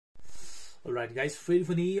Right guys, फेरि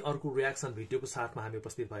पनि अर्को रियाक्सन भिडियोको साथमा हामी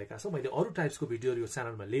उपस्थित भएका छौँ। मैले अरू टाइप्सको भिडियोहरू यो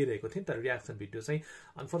च्यानलमा लिइरहेको थिएँ, तर रियाक्सन भिडियो चाहिँ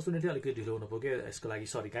अनफर्चुनेटली अलिकति ढिलो हुनु पुग्यो, यसको लागि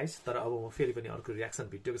सरी गाइस। तर अब म फेरि पनि अर्को रियाक्सन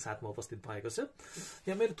भिडियोको साथमा उपस्थित भएको छु।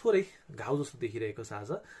 यहाँ मेरो थोरै घाउ जस्तो देखिरहेको छ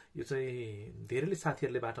आज। यो चाहिँ धेरैले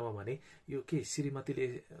साथीहरूले बाटोमा भने यो के श्रीमतीले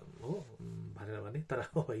हो भनेर भने, तर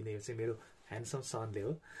होइन, यो चाहिँ मेरो ह्यान्डसम सनले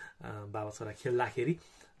हो। बाबा छोरा खेल्दाखेरि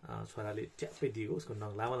छोराले ट्याप्पै दिएको, उसको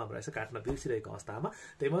नङ लामो लामो रहेछ, काट्न बिर्सिरहेको अवस्थामा।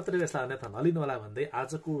 त्यही मात्रै यसलाई अन्यथा नलिनु होला भन्दै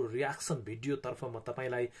आजको रियाक्सन भिडियोतर्फ म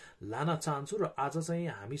तपाईँलाई लान चाहन्छु। र आज चाहिँ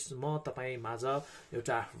म तपाईँ माझ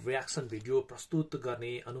एउटा रियाक्सन भिडियो प्रस्तुत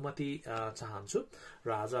गर्ने अनुमति चाहन्छु। र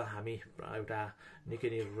आज हामी एउटा निकै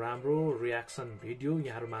नै राम्रो रियाक्सन भिडियो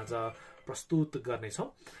यहाँहरू माझ प्रस्तुत गर्नेछौँ।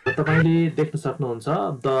 तपाईँले देख्न सक्नुहुन्छ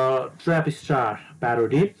द ट्र्याप स्टार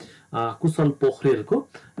प्यारोडी कुशल पोखरेलको,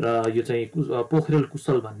 र यो चाहिँ पोखरेल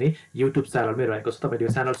कुशल भन्ने युट्युब च्यानलमै रहेको छ। तपाईँले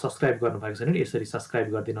यो च्यानल सब्सक्राइब गर्नुभएको छैन भने यसरी सब्सक्राइब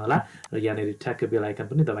गरिदिनु होला, र यहाँनिर ठ्याक्क बेल आइकन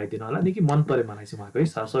पनि दबाइदिनु होला। निकै मन पऱ्यो मलाई चाहिँ उहाँको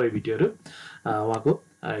सबै भिडियोहरू, उहाँको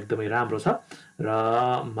एकदमै राम्रो छ। र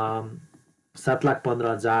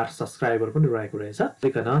 7,15,000 सब्सक्राइबर पनि रहेको रहेछ।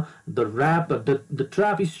 त्यहीकन द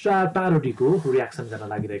ट्र्याप स्टार प्यारोडीको रियाक्सन गर्न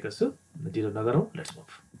लागिरहेको छु। ढिलो नगरौँ, लेट्स मुभ।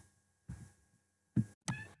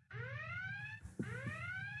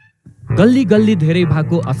 गल्ली गल्ली धेरै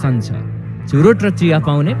भएको असन छ, चुरोट र चिया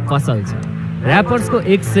पाउने पसल छ। ऱ्यापर्सको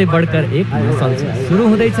एक से बढकर एक नसल छ। सुरु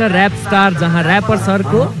हुँदैछ ऱ्याप स्टार, जहाँ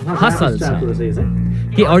ऱ्यापर्सहरूको हसल छ।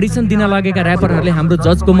 के अडिसन दिन लागेका ऱ्यापरहरूले हाम्रो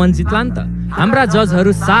जजको मन जित्ला नि त? हाम्रा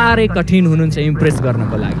जजहरू साह्रै कठिन हुनुहुन्छ इम्प्रेस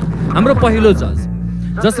गर्नको लागि। हाम्रो पहिलो जज,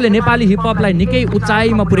 जसले नेपाली हिपहपलाई निकै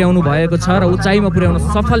उचाइमा पुर्याउनु भएको छ र उचाइमा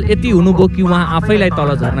पुर्याउन सफल यति हुनुभयो कि उहाँ आफैलाई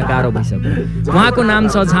तल झर्न गाह्रो भइसक्यो। उहाँको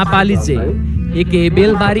नाम छ झापाली जे, A K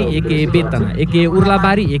Belbari, A K Betana, A K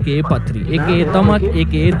Urlabari, A K पत्री, एके तमक,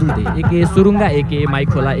 एके दुधे, A K Surunga, A K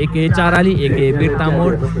Maikhola, A K Charali, A K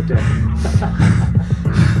Birtamod,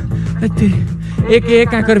 A K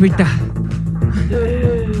काँकरभिट्टा।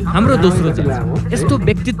 हाम्रो दोस्रो जज यस्तो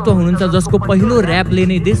व्यक्तित्व हुनुहुन्छ जसको पहिलो ऱ्यापले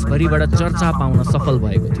नै देशभरिबाट चर्चा पाउन सफल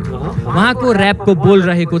भएको थियो। उहाँको ऱ्यापको बोल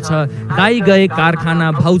रहेको छ, दाइ गए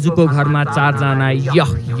कारखाना, भाउजूको घरमा 4 जना यह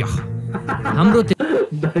यह। हाम्रो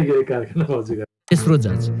तेस्रो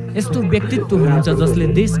जज यस्तो व्यक्तित्व हुनुहुन्छ जसले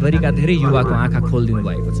देशभरिका धेरै युवाको आँखा खोलिदिनु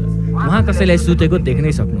भएको छ। उहाँ कसैलाई सुतेको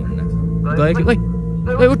देख्नै सक्नुहुन्न, गयो कि ओइ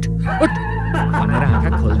ओइ उठ उठ भनेर आँखा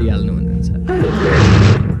खोलिदिइहाल्नु हुनुहुन्छ।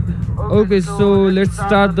 Okay, so let's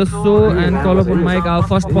start the show and call upon Mike, our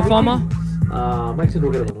first performer. Mic चाहिँ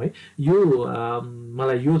रोकेर भन्नु है। यो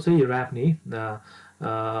मलाई यो चाहिँ ऱ्याप नि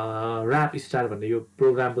ऱ्याप स्टार भन्ने यो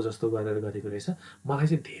प्रोग्रामको जस्तो गरेर गरेको रहेछ। मलाई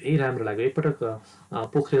चाहिँ धेरै राम्रो लाग्यो। एकपटक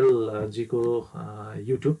पोखरेलजीको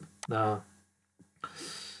युट्युब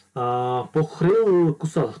पोखरेल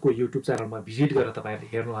कुशलको युट्युब च्यानलमा भिजिट गरेर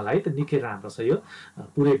तपाईँहरूले हेर्नु होला है त। निकै राम्रो छ यो,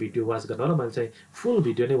 पुरै भिडियो वाच गर्नु होला। मैले चाहिँ फुल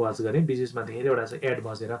भिडियो नै वाच गरेँ। बिचमा धेरैवटा चाहिँ एड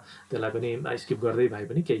बसेर त्यसलाई पनि स्किप गर्दै भए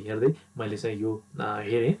पनि केही हेर्दै मैले चाहिँ यो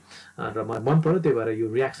हेरेँ र मलाई मन पर्यो। त्यही भएर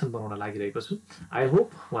यो रियाक्सन बनाउन लागिरहेको छु। आई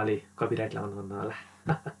होप उहाँले कपिराइट लगाउनुहुन्न होला।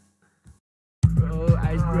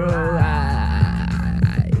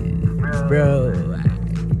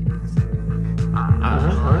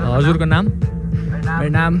 हजुरको नाम? मेरो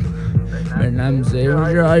नाम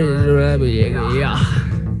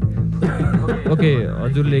ओके,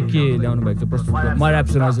 हजुरले के ल्याउनु भएको छ प्रस्तुत? म ऱ्याप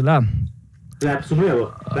सुनाउँछु ल। ऱ्याप सुन्नु अब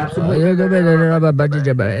ऱ्याप सुन्नु। मैले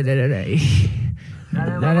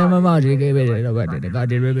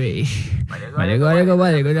गरेको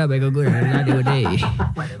भनेको तपाईँको कुराहरू जानेको नै,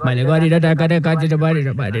 मैले गरेर काटेर काटेर बारेर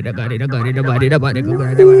बारेर गरेर गरेर बारेर भनेको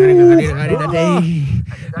कुरा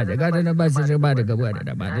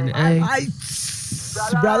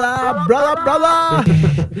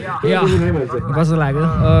कस्तो लाग्यो?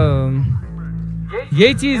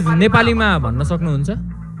 यही चिज नेपालीमा भन्न सक्नुहुन्छ?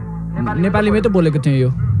 नेपालीमै त बोलेको थियो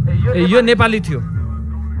यो नेपाली थियो।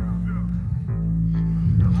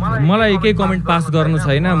 मलाई केही कमेन्ट पास गर्नु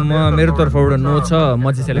छैन, मेरो तर्फबाट नो छ।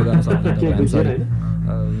 म त्यसैले गर्न सक्दिनँ।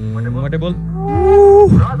 मटे बोल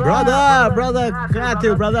ब्रदर कहाँ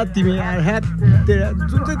थियो ब्रदर तिमी?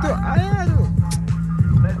 जुन चाहिँ त्यो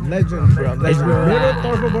मेरो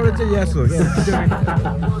तर्फबाट चाहिँ यस हो क्या,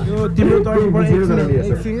 यो तिम्रो तर्फबाट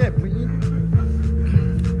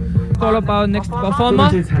call up our next performer.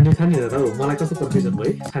 मलाई कस्तो कन्फ्युजन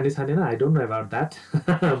भयो छाने छाने न, I don't know about that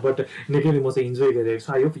but निकै म चाहिँ इन्जोय गरिरहेको छु।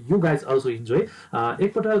 I hope you guys also enjoy.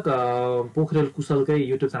 एकपटक पोखरेल कुशलकै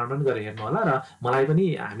युट्युब च्यानलमा पनि गएर हेर्नु होला, र मलाई पनि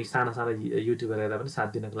हामी साना साना युट्युबर हेर्दा पनि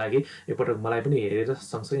साथ दिनको लागि एकपटक मलाई पनि हेरेर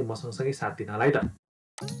सँगसँगै म सँगसँगै साथ दिन होला है त।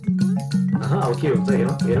 अब के हुन्छ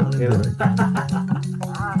हेरौँ हेरौँ हेरौँ।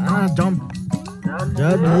 जम्प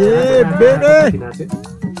जम्प ये बेबी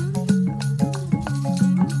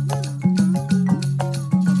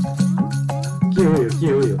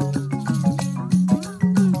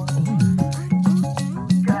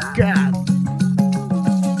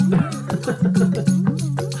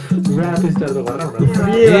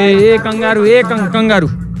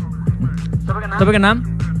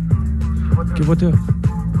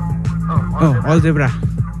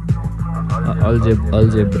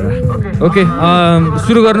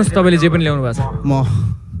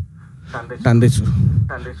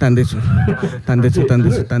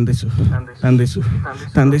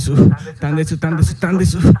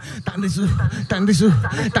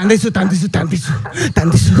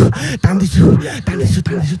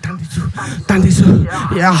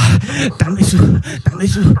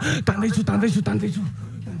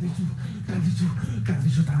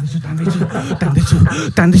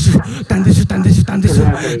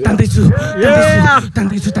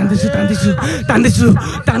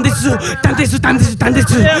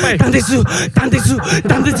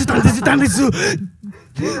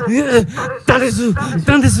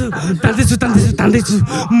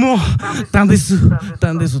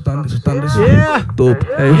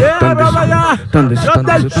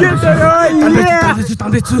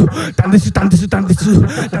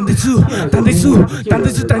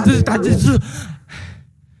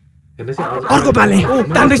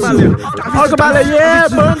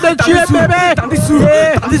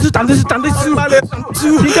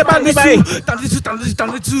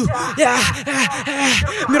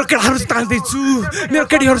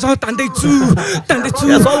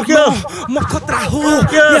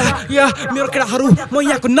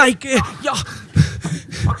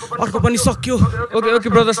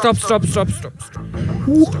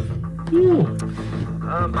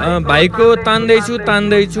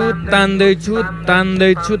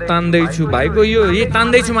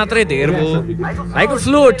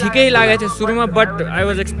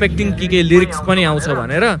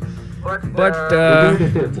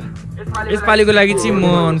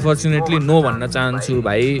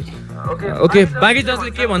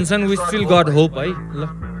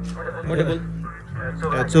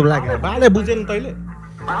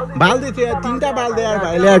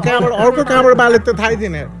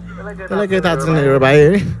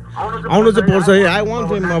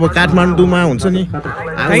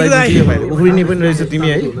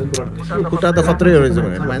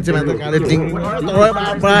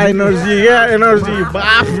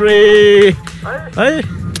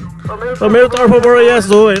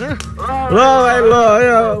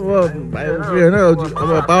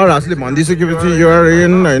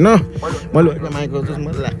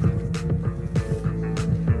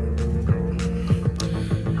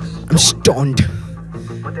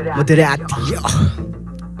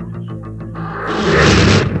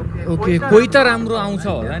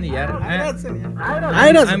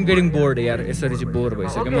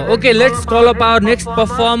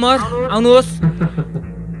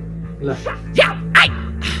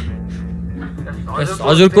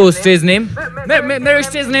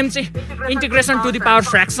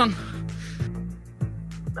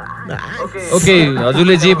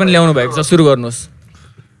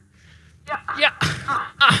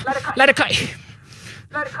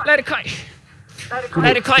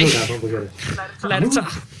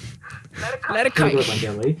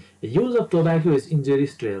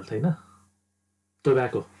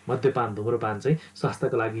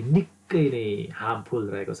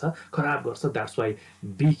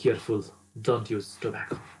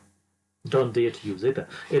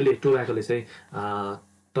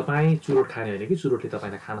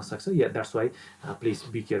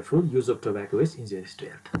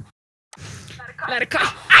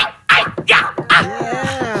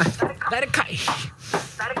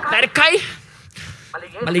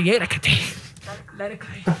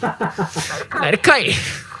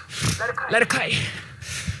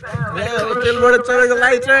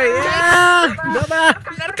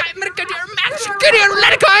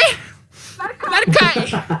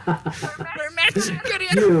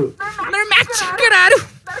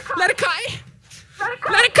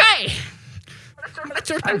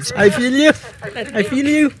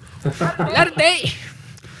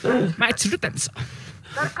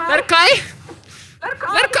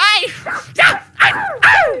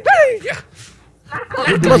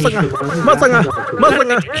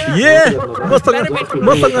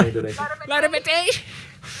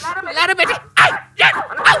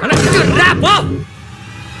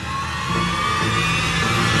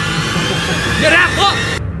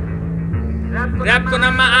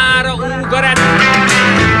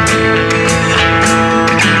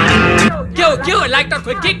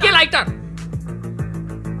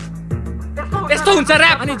यस्तो हुन्छ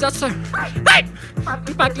ऱ्याप अनि जज सर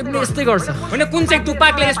तुपाकले पनि यस्तै गर्छ होइन कुन चाहिँ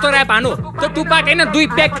तुपाकले यस्तो ऱ्याप हानु त्यो तुपाक होइन 2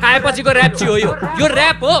 प्याक खाएपछिको ऱ्याप चाहिँ हो यो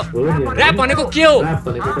ऱ्याप हो ऱ्याप भनेको के हो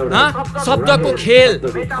शब्दको खेल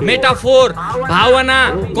मेटाफोर भावना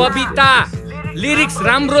कविता लिरिक्स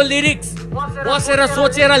राम्रो लिरिक्स बसेर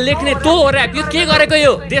सोचेर लेख्ने त्यो हो ऱ्याप यो के गरेको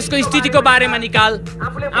यो देशको स्थितिको बारेमा निकाल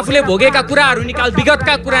आफूले भोगेका कुराहरू निकाल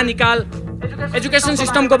विगतका कुरा निकाल एजुकेसन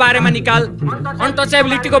सिस्टमको बारेमा निकाल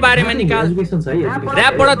अनटचेबिलिटीको बारेमा निकाल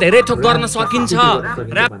ऱ्यापबाट धेरै थोक गर्न सकिन्छ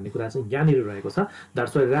ऱ्याप भन्ने कुरा चाहिँ यहाँनिर रहेको छ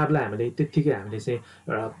द्याट्स वाइ ऱ्यापलाई हामीले त्यतिकै हामीले चाहिँ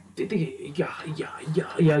एउटा त्यतिकै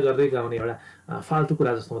या गर्दै गाउने एउटा फाल्तु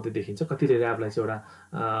कुरा जस्तो मात्रै देखिन्छ कतिले ऱ्यापलाई चाहिँ एउटा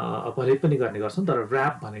अपहेलित पनि गर्ने गर्छन् तर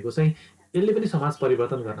ऱ्याप भनेको चाहिँ यसले पनि समाज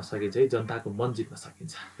परिवर्तन गर्न सकिन्छ है जनताको मन जित्न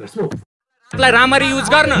सकिन्छ लाई राम्ररी युज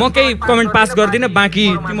गर्न म केही कमेन्ट पास गर्दिन बाँकी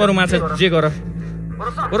तिमीहरूमा चाहिँ जे गर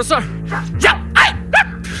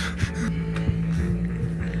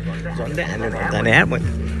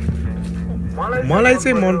मलाई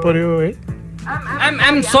चाहिँ मन पर्यो है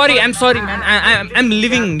I'm sorry man I'm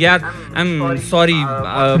living यार I'm sorry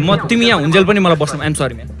म तिमी यहाँ हुन्जेल पनि मलाई बस्नु I'm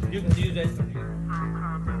sorry man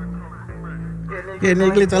के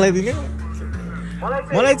नेकले चलाइदिने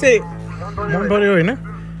मलाई चाहिँ मन पर्यो होइन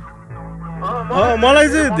मलाई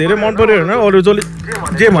चाहिँ धेरै मन पर्यो होइन अरू जसले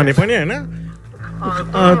जे भने पनि होइन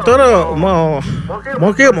तर म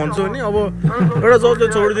के भन्छु भने अब एउटा जसले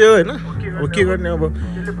छोडिदियो होइन अब के गर्ने अब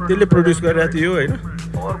त्यसले प्रड्युस गरिरहेको थियो होइन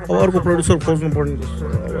अब अर्को प्रड्युसर खोज्नु पर्ने जस्तो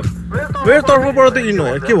अब मेरो तर्फबाट त इन हो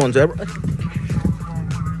के भन्छ अब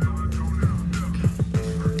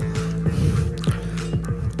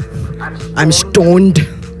I'm stoned.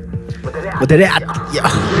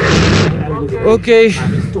 ओके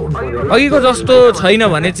अघिको जस्तो छैन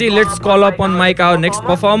भने चाहिँ let's call up on mic our next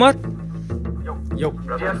performer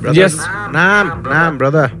यस नाम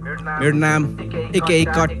ब्रदर मेरो नाम एके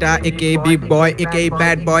कट्टा A K big boy A K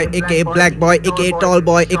bad boy A K black boy A K टल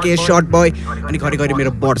बॉय एके शॉर्ट बॉय अनि घरि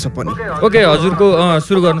मेरो बढ्छ पनि ओके हजुरको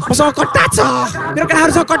सुरु गर्नु मसँग कट्टा छ मेरो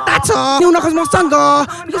केटाहरुसँग कट्टा छ न्यु नखोज मसँग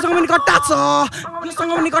योसँग पनि कट्टा छ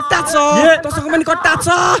योसँग पनि कट्टा छ तसँग पनि कट्टा छ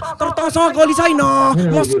तर तसँग गोली छैन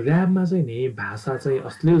यो र्यापमा चाहिँ नि भाषा चाहिँ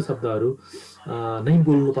अश्लील शब्दहरू नै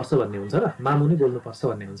बोल्नुपर्छ भन्ने हुन्छ र मामु नै बोल्नुपर्छ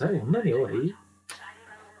भन्ने हुन्छ है हुन्न नि हो है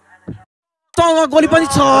गोली पनि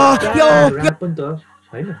छ यो र्याप पनि त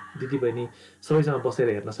हैन दिदी बहिनी सबैसँग बसेर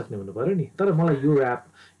हेर्न सक्ने हुनु पर्यो नि तर मलाई यो र्याप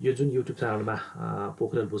यो जुन युट्युब च्यानलमा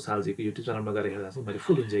पोखरेल भुसालजीको युट्युब च्यानलमा गएर हेर्दा चाहिँ मैले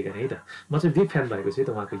फुल इन्जोय गरेँ है त म चाहिँ बिग फ्यान भएको छु त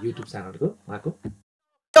उहाँको युट्युब च्यानलको उहाँको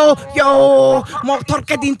यो म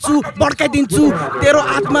थर्काइदिन्छु बड्काइदिन्छु तेरो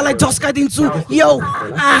आत्मालाई झस्काइदिन्छु यो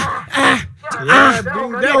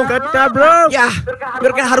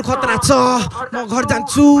मेरो केटाहरू खतरा छ म घर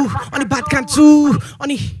जान्छु अनि भात खान्छु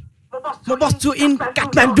अनि म बस्छु इन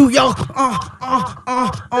काठमाडौँ यो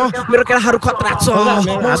मेरो केटाहरू खतरा छ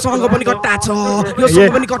मसँग पनि कट्टा छ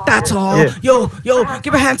योसँग पनि कट्टा छ यो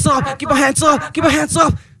keep your hands up keep your hands up keep your hands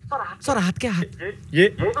up sir हात क्या हात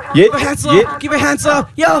keep your hands up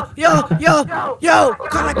yo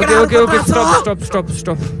okay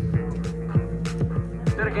stop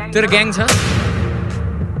तेरो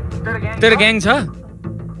ग्याङ छ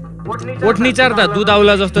ओठनी चार त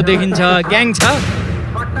दुधाउला जस्तो देखिन्छ ग्याङ छ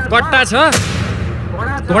कट्टा छ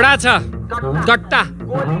घोडा छ कट्टा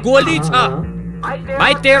गोली छ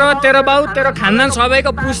भाइ तेरो बाउ तेरो खानदान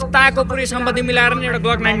सबैको पुस्ताको पुरै सम्पत्ति मिलाएर नि एउटा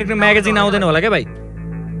ग्लक 93 म्यागजिन आउँदैन होला क्या भाइ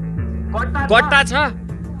कट्टा छ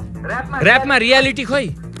र्यापमा रियालिटी खोइ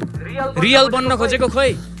रियल बन्न खोजेको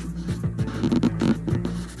खोइ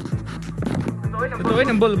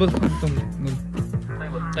होइन बोल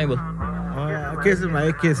के छ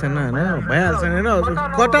भाइ के छैन होइन भइहाल्छ नि होइन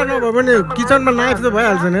कट्टा नभए पनि किचनमा नाइफ त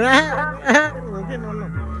भइहाल्छ नि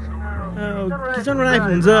किचनमा नाइफ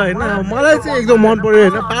हुन्छ होइन मलाई चाहिँ एकदम मन पर्यो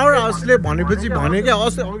होइन पावर हाउसले भनेपछि भने क्या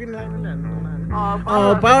अस्ति अघि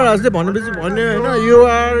पावर हाउसले भनेपछि भन्यो होइन यु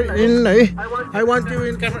आर इन है I want you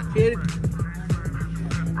in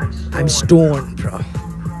I'm stoned bro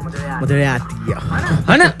म धेरै आती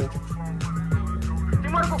हैन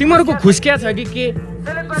तिमीहरुको खुस्किया छ कि के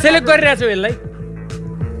सेलेक्ट गरिरा छौ यसलाई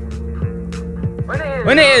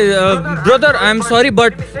होइन brother I am sorry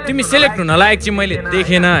but तिमी सेलेक्ट हुन लायक चाहिँ मैले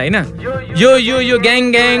देखेन हैन यो ग्याङ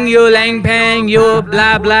यो ल्याङ फ्याङ यो ब्ला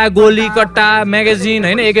ब्ला गोली कट्टा म्यागजिन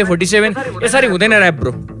हैन AK47 यसरी हुँदैन र्याप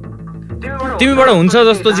ब्रो तिमीबाट हुन्छ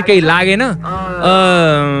जस्तो चाहिँ केही लागेन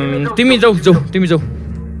तिमी जाऊ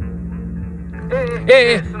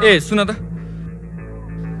ए सुन त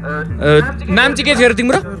नाम चाहिँ के थियो र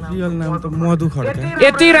तिम्रो रियल नाम त मधु खड्का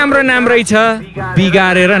यति राम्रो नाम रहेछ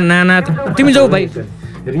बिगारेर नाना तिमी जाऊ भाइ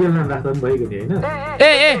रियल नाम राख्दा पनि भइगयो नि हैन ए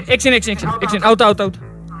एकछिन आउट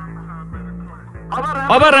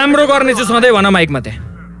अब राम्रो गर्नेछु सधैँ भन माइकमा त्यहाँ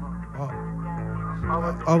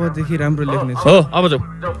अबदेखि राम्रो लेख्ने छु हो अब जाऊ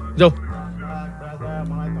जाऊ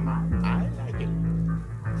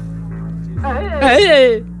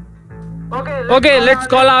okay let's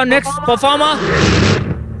call our next performer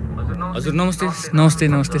हजुर नमस्ते नमस्ते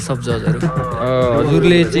नमस्ते सब जजहरू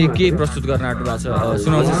हजुरले चाहिँ के प्रस्तुत गर्न आँट्नु भएको छ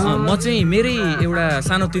सुनाउनुहोस् न म चाहिँ मेरै एउटा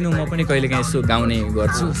सानोतिनो म पनि कहिलेकाहीँ यसो गाउने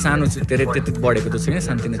गर्छु सानो चाहिँ धेरै त्यति बढेको त छैन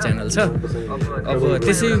सानोतिनो च्यानल छ अब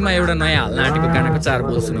त्यसैमा एउटा नयाँ हाल्न आँटेको गानाको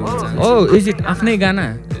 4 बोल सुनाउन चाहन्छु ओ इज इट आफ्नै गाना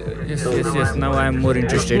यस यस यस now I am more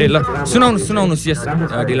interested ल सुनाउनुहोस् यस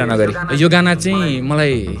ढिला नगरी यो गाना चाहिँ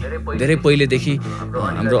मलाई धेरै पहिलेदेखि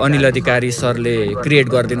हाम्रो अनिल अधिकारी सरले क्रिएट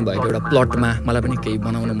गरिदिनु भएको एउटा प्लटमा मलाई पनि केही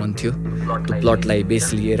बनाउन मन थियो त्यो प्लटलाई बेस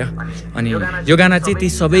लिएर अनि यो गाना चाहिँ ती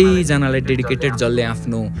सबैजनालाई डेडिकेटेड जसले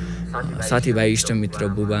आफ्नो साथीभाइ इष्टमित्र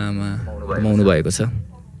बुबा आमा गुमाउनु भएको छ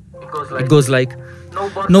इट गोज लाइक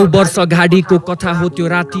 9 वर्ष अगाडिको कथा हो त्यो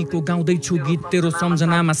रातिको गाउँदैछु गीत तेरो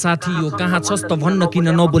सम्झनामा साथी हो कहाँ छस् त भन्न किन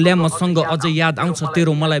नबोल्या मसँग अझै याद आउँछ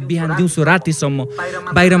तेरो मलाई बिहान दिउँसो रातिसम्म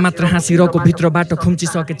बाहिर मात्र हाँसिरहेको भित्रबाट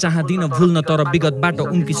खुम्चिसके चाहदिन भुल्न तर विगतबाट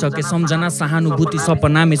उम्किसके सम्झना सहानुभूति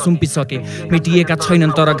सपनामे सुम्पिसके मेटिएका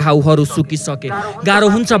छैनन् तर घाउहरू सुकिसके गाह्रो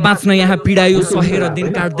हुन्छ बाँच्न यहाँ पीडायो सहेर दिन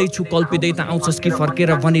काट्दैछु कल्पिँदै त आउँछस् कि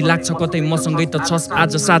फर्केर भनी लाग्छ कतै मसँगै त छस्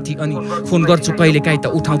आज साथी अनि फोन गर्छु कहिलेकाहीँ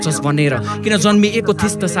त उठाउँछस् भनेर किन जन्मिएको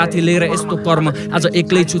थिस् त साथी लिएर यस्तो कर्म आज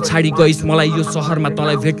एक्लै छु छाडी गइस् मलाई यो सहरमा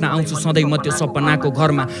तँलाई भेट्न आउँछु सधैँ म त्यो सपनाको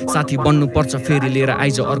घरमा साथी बन्नुपर्छ फेरि लिएर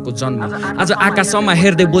आइज अर्को जन्म आज आकाशमा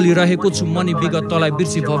हेर्दै बोलिरहेको छु मनी विगत तँलाई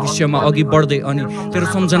बिर्सी भविष्यमा अघि बढ्दै अनि तेरो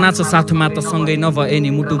सम्झना छ साथमा त सँगै नभए नि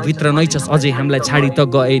मुटुभित्र नै छस् अझै हामीलाई छाडी त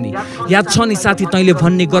गए नि याद छ नि साथी तैँले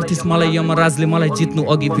भन्ने गर्थिस् मलाई यमराजले मलाई जित्नु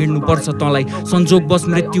अघि भिड्नुपर्छ तँलाई संजोगवश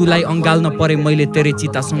मृत्युलाई अँगाल्न परे मैले तेरै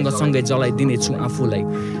चितासँग सँगै जलाइदिनेछु आफूलाई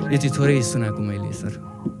यो चाहिँ थोरै सुनाएको मैले sir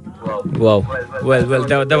wow well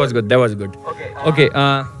that was good okay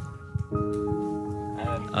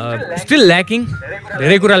still lacking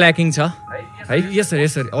धेरै कुरा ल्याकिङ छ है यस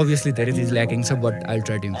सर अभियसली धेरै चिज ल्याकिङ छ but I will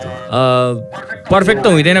try to improve perfect त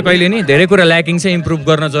हुँदैन कहिले नि धेरै कुरा ल्याकिङ छ इम्प्रुभ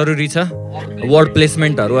गर्न जरुरी छ वर्ड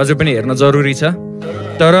प्लेसमेन्टहरू अझै पनि हेर्न जरुरी छ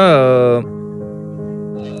तर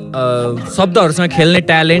शब्दहरूसँग खेल्ने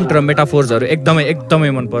ट्यालेन्ट र मेटाफोर्सहरू एकदमै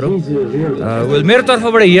मन पर्यो वेल मेरो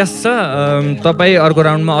तर्फबाट यस छ तपाईँ अर्को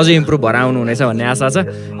राउन्डमा अझै इम्प्रुभ भएर आउनुहुनेछ भन्ने आशा छ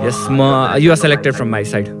यस म you are selected from my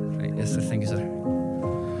side yes sir thank you sir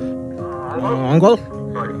uncle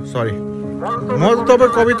sorry म त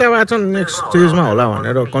तपाईँ कविता वाचन नेक्स्ट स्टेजमा होला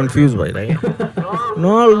भनेर कन्फ्युज भइरहेँ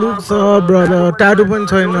नलुक छ ब्रदर ट्याटु पनि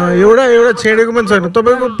छैन एउटा छेडेको पनि छैन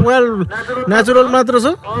तपाईँको वेल नेचुरल मात्र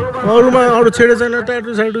छ अरूमा अरू छेडे छैन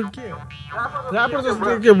ट्याटु साटु के ऱ्यापर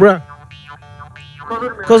जस्तो के ब्रा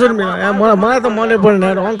कसरी मिला यार मलाई त मनै पर्ने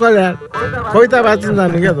यार अङ्कल यार कविता वाचन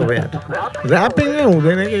जानु क्या तपाईँ यार ऱ्यापिङै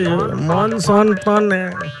हुँदैन कि यो मन सन तन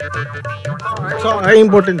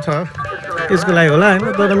इम्पोर्टेन्ट छ त्यसको लागि होला होइन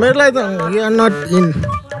तर मेरो लागि त यु आर नट इन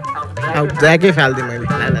अब ज्याकै फाल्दिएँ मैले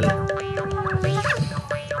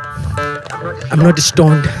I'm not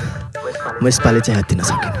stoned म यसपालि चाहिँ हात्तिन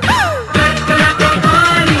सकिनँ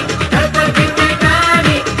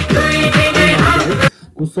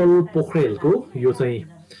कुशल पोखरेलको यो चाहिँ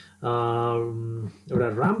एउटा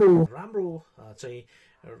राम्रो चाहिँ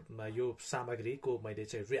यो सामग्रीको मैले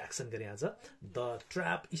चाहिँ रियाक्सन गरेँ आज the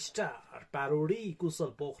trap star parody Kushal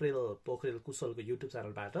Pokharel कुशलको YouTube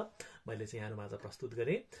च्यानलबाट मैले चाहिँ यहाँहरूमा आज प्रस्तुत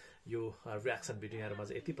गरेँ यो रियाक्सन भिडियो यहाँहरूमा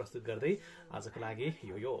चाहिँ यति प्रस्तुत गर्दै आजको लागि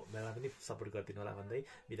यो मलाई पनि सपोर्ट गरिदिनु होला भन्दै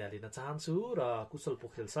बिदा लिन चाहन्छु र कुशल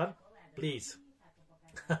पोखरेल सर प्लिज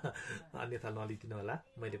अन्यथा नलिदिनु होला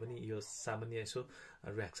मैले पनि यो सामान्य यसो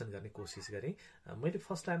रियाक्सन गर्ने कोसिस गरेँ मैले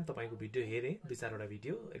फर्स्ट टाइम तपाईँको भिडियो हेरेँ 2-4 वटा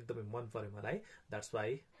भिडियो एकदमै मन पर्यो मलाई that's why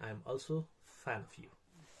I am also fan of you